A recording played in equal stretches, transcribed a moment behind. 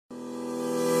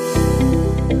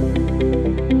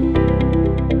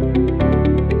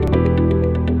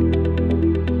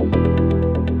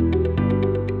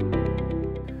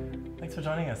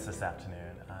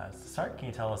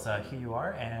you tell us who you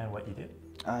are and what you do?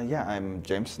 Yeah, I'm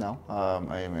James Snell.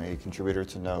 I am a contributor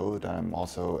to Node. I'm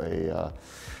also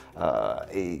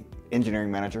a engineering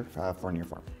manager for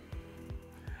NearForm.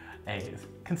 A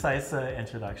concise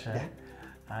introduction.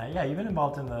 Yeah, you've been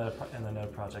involved in the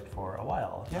Node project for a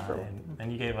while. Yeah,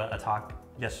 and you gave a talk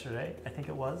yesterday, I think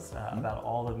it was, about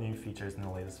all the new features in the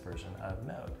latest version of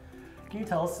Node. Can you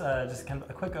tell us just kind of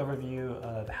a quick overview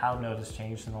of how Node has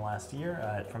changed in the last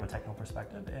year from a technical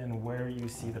perspective and where you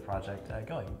see the project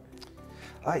going?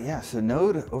 Yeah, so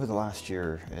Node over the last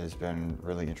year has been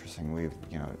really interesting. We've,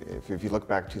 if you look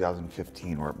back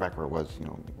 2015, or back where it was,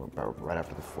 right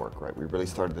after the fork, right? We really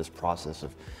started this process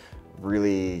of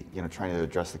really, trying to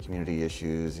address the community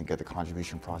issues and get the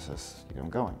contribution process,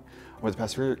 going. Over the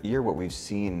past year, what we've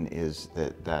seen is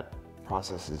that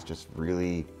process is just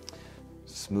really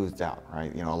smoothed out,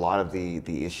 right? A lot of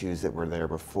the issues that were there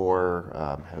before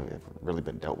have really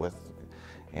been dealt with.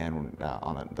 And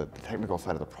on the technical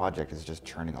side of the project is just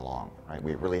churning along, right?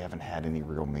 We really haven't had any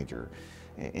real major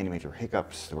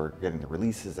hiccups. We're getting the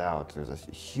releases out. There's a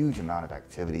huge amount of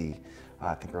activity.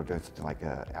 I think we're doing something like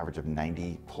an average of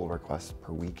 90 pull requests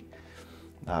per week,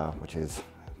 which is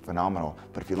phenomenal.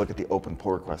 But if you look at the open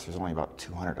pull requests, there's only about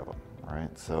 200 of them,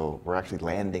 right? So we're actually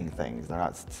landing things. They're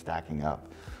not stacking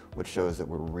up, which shows that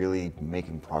we're really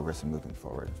making progress and moving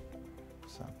forward.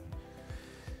 So.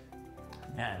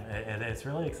 Yeah, and it's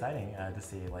really exciting to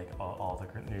see like all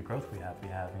the new growth we have. We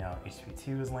have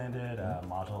HTTP2 is landed,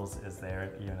 modules is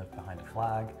there even if behind a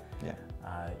flag. Yeah.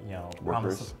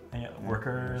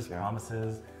 Workers,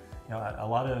 promises. A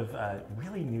lot of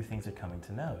really new things are coming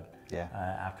to Node. Yeah.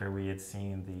 After we had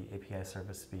seen the API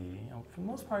service be, for the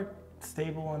most part,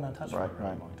 stable and untouched for a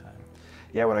really long time.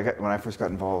 Yeah, when I first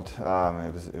got involved,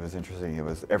 it was interesting.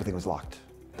 Everything was locked.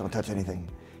 Don't touch anything.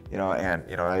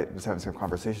 I was having some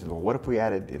conversations. Well, what if we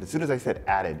added? And as soon as I said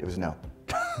added, it was no,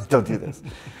 don't do this.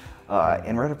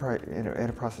 And we're at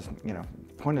a process,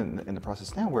 point in the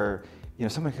process now where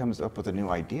somebody comes up with a new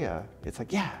idea. It's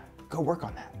like, yeah, go work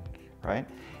on that, right?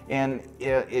 And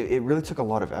it really took a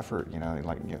lot of effort.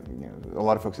 A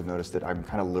lot of folks have noticed that I'm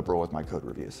kind of liberal with my code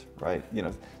reviews, right?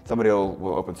 Somebody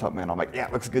will open something and I'm like, yeah,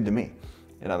 it looks good to me.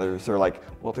 And others are like,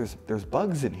 well, there's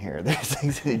bugs in here. There's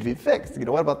things that need to be fixed.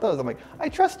 What about those? I'm like, I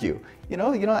trust you.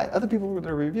 Other people that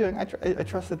are reviewing, I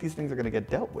trust that these things are going to get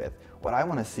dealt with. What I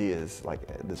want to see is like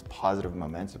this positive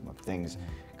momentum of things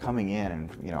coming in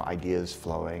and ideas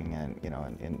flowing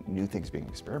and new things being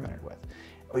experimented with.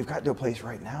 We've got to a place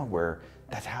right now where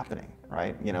that's happening,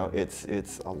 right?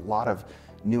 It's a lot of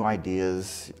new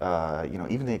ideas.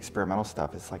 Even the experimental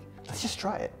stuff. It's like, let's just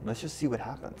try it. Let's just see what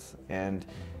happens. And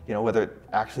whether it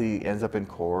actually ends up in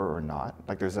core or not.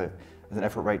 Like there's an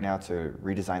effort right now to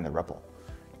redesign the REPL.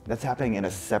 That's happening in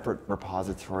a separate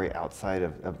repository outside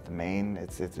of the main.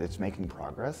 It's making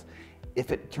progress.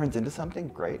 If it turns into something,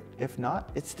 great. If not,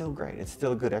 it's still great. It's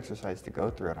still a good exercise to go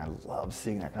through, and I love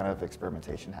seeing that kind of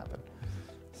experimentation happen.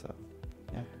 So,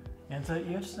 yeah. And so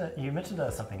you mentioned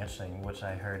something interesting, which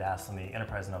I heard asked on the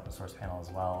enterprise and open source panel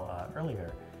as well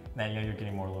earlier. That you're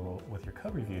getting more liberal with your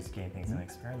code reviews, getting things and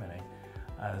experimenting.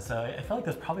 So I feel like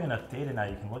there's probably enough data now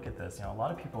you can look at this. A lot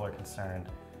of people are concerned,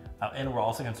 and we're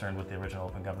also concerned with the original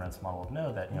open governance model of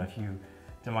Node that if you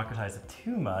democratize it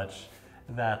too much,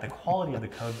 that the quality of the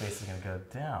code base is going to go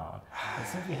down. It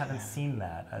seems we haven't seen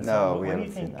that. No, what we haven't do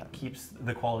you seen think that. keeps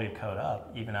the quality of code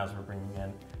up, even as we're bringing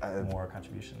in more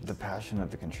contributions? The passion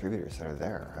of the contributors that are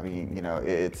there.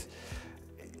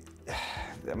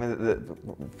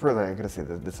 Further, I'm going to say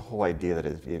that this whole idea that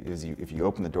if you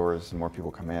open the doors and more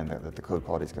people come in, that the code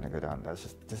quality is going to go down.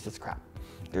 That's just crap.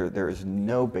 There is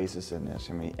no basis in this.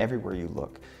 Everywhere you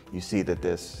look, you see that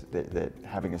that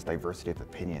having this diversity of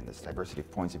opinion, this diversity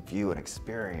of points of view and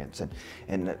experience,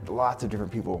 and lots of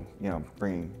different people,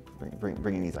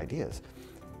 bringing these ideas,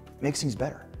 makes things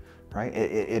better. Right,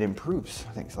 it improves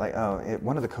things. Like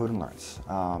one of the code and learns.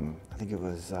 I think it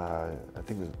was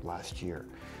last year.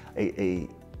 A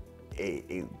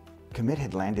commit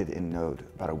had landed in Node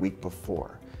about a week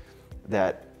before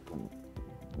that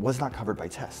was not covered by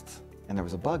tests, and there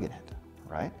was a bug in it,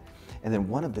 right? And then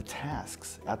one of the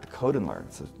tasks at the code and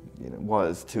learns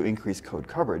was to increase code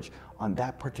coverage on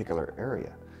that particular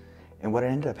area. And what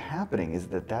ended up happening is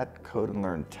that code and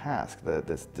learn task,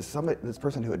 this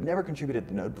person who had never contributed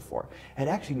to Node before, had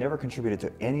actually never contributed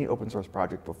to any open source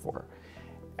project before,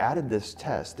 added this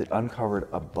test that uncovered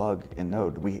a bug in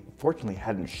Node. We fortunately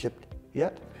hadn't shipped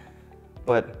yet,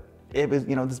 but it was,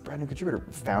 this brand new contributor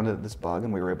found this bug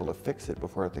and we were able to fix it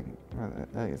before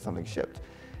something shipped.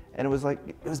 And it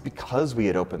was because we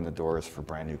had opened the doors for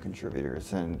brand new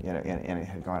contributors and it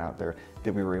had gone out there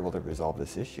that we were able to resolve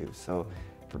this issue. So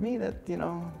for me, that,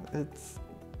 it's,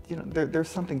 there's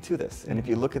something to this. And if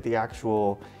you look at the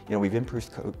actual, we've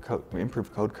improved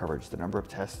code coverage. The number of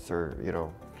tests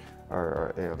are,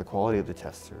 the quality of the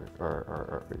tests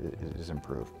is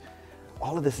improved.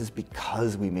 All of this is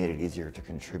because we made it easier to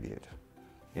contribute.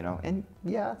 And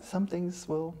yeah, some things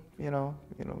will,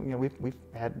 we've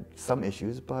had some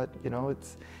issues, but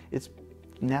it's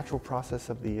natural process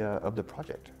of the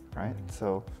project, right?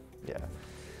 So yeah,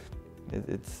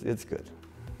 it's good.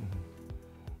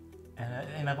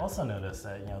 And I've also noticed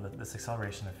that this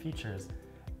acceleration of features,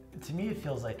 to me, it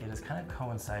feels like it is kind of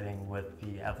coinciding with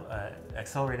the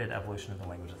accelerated evolution of the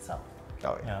language itself.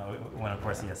 Oh yeah. When of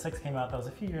course ES6 came out, that was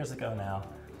a few years ago now.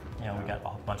 We got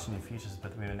a bunch of new features,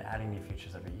 but we've been adding new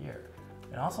features every year.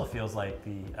 It also feels like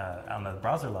on the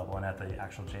browser level and at the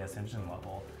actual JS engine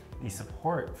level, the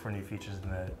support for new features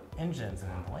in the engines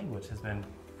and in the language has been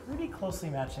pretty closely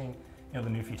matching the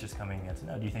new features coming into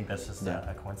Node. Do you think that's just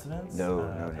a coincidence? No.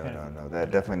 That's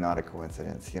definitely not a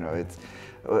coincidence. It's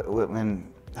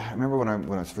I remember when I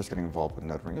was first getting involved with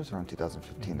Node, it was around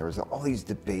 2015. There was all these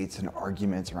debates and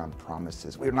arguments around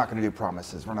promises. We're not going to do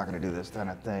promises. We're not going to do this kind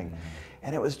of thing,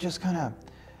 and it was just kind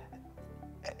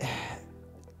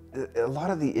of a lot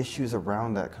of the issues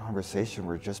around that conversation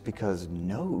were just because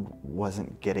Node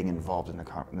wasn't getting involved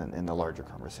in the larger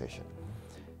conversation.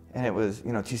 And it was,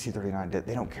 TC39,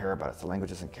 they don't care about us. The language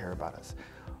doesn't care about us.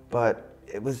 But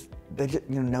it was, the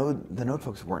Node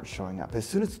folks weren't showing up. As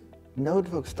soon as Node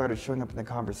folks started showing up in the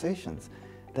conversations,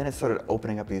 then it started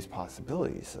opening up these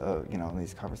possibilities, in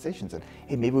these conversations. And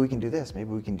hey, maybe we can do this, maybe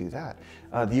we can do that.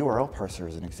 The URL parser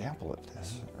is an example of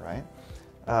this, right?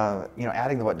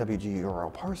 Adding the WG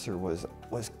URL parser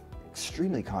was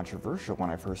extremely controversial when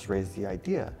I first raised the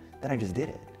idea. Then I just did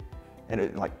it. And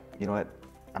it,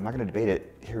 I'm not going to debate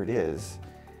it, here it is.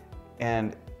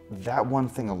 And that one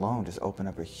thing alone just opened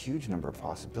up a huge number of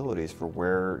possibilities for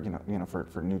where,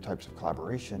 for new types of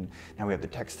collaboration. Now we have the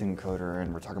text encoder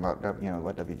and we're talking about,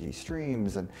 what WG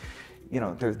streams and,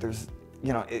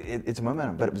 it's a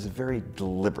momentum, but it was very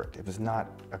deliberate. It was not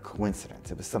a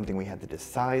coincidence. It was something we had to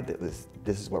decide this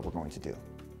is what we're going to do.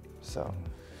 So,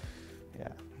 yeah.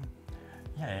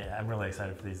 Yeah, I'm really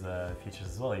excited for these features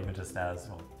as well, even just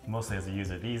mostly as a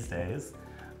user these days.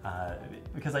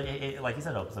 Because like you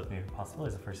said, it opens up new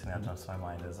possibilities. The first thing that jumps to my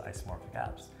mind is isomorphic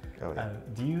apps. Oh, yeah.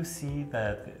 Do you see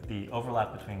that the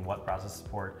overlap between what browsers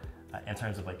support in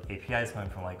terms of APIs going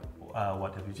from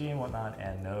what WG and whatnot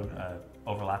and Node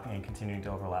overlapping and continuing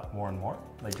to overlap more and more?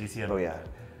 Do you see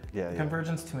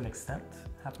convergence to an extent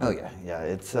happening? Oh yeah.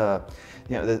 It's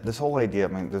this whole idea. I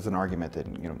mean, there's an argument that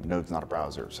Node's not a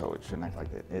browser, so it shouldn't act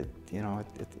like it.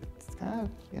 It's kind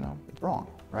of it's wrong,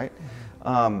 right?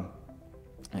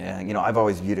 Yeah, I've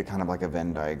always viewed it kind of like a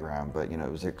Venn diagram, but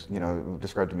it was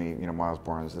described to me, Miles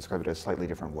Bourne described it a slightly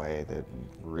different way that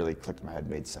really clicked in my head,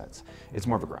 made sense. It's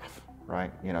more of a graph, right?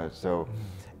 So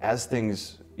as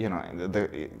things, you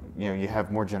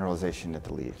have more generalization at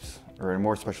the leaves, or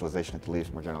more specialization at the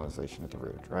leaves, more generalization at the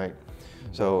root, right?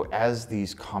 So as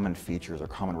these common features or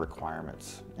common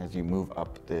requirements, as you move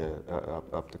up the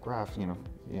graph,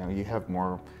 you have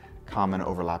more common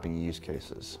overlapping use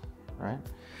cases, right?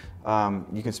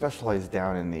 You can specialize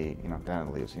down in the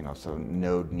leaves. So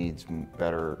Node needs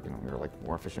better,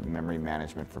 more efficient memory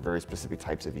management for very specific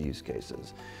types of use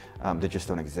cases that just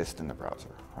don't exist in the browser,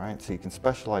 right? So you can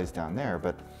specialize down there,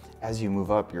 but as you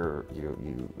move up, you're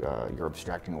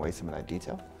abstracting away some of that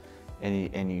detail,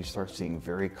 and you start seeing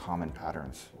very common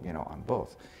patterns, on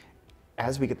both.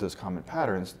 As we get those common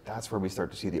patterns, that's where we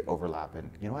start to see the overlap. And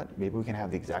maybe we can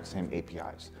have the exact same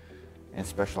APIs and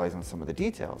specialize on some of the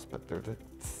details, but they're the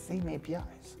same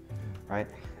APIs, right?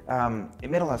 It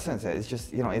made a lot of sense. It's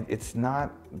just, it's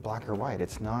not black or white.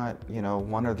 It's not,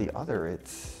 one or the other.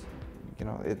 It's,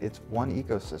 it's one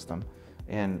ecosystem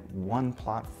and one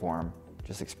platform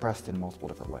just expressed in multiple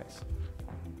different ways.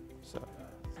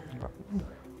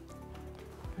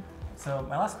 So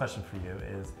my last question for you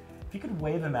is, if you could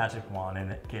wave a magic wand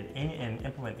and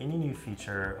implement any new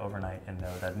feature overnight in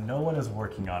Node that no one is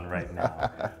working on right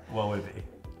now, what would it be?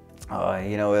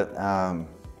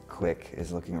 Quick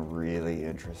is looking really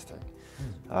interesting.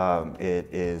 It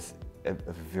is a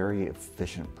very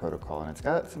efficient protocol, and it's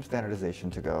got some standardization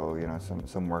to go,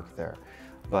 some work there.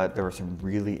 But there were some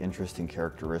really interesting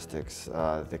characteristics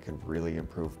that could really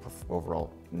improve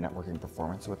overall networking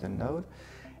performance within Node.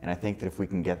 And I think that if we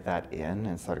can get that in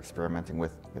and start experimenting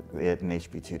with it and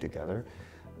HB2 together,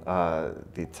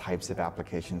 the types of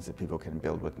applications that people can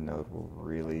build with Node will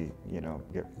really,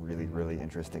 get really, really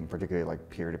interesting, particularly like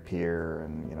peer-to-peer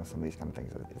and, some of these kind of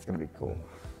things. It's going to be cool.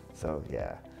 So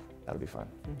yeah, that'll be fun.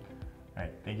 All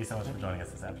right, thank you so much for joining us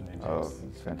this afternoon, James. Oh,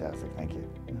 it's fantastic. Thank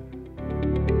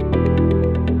you.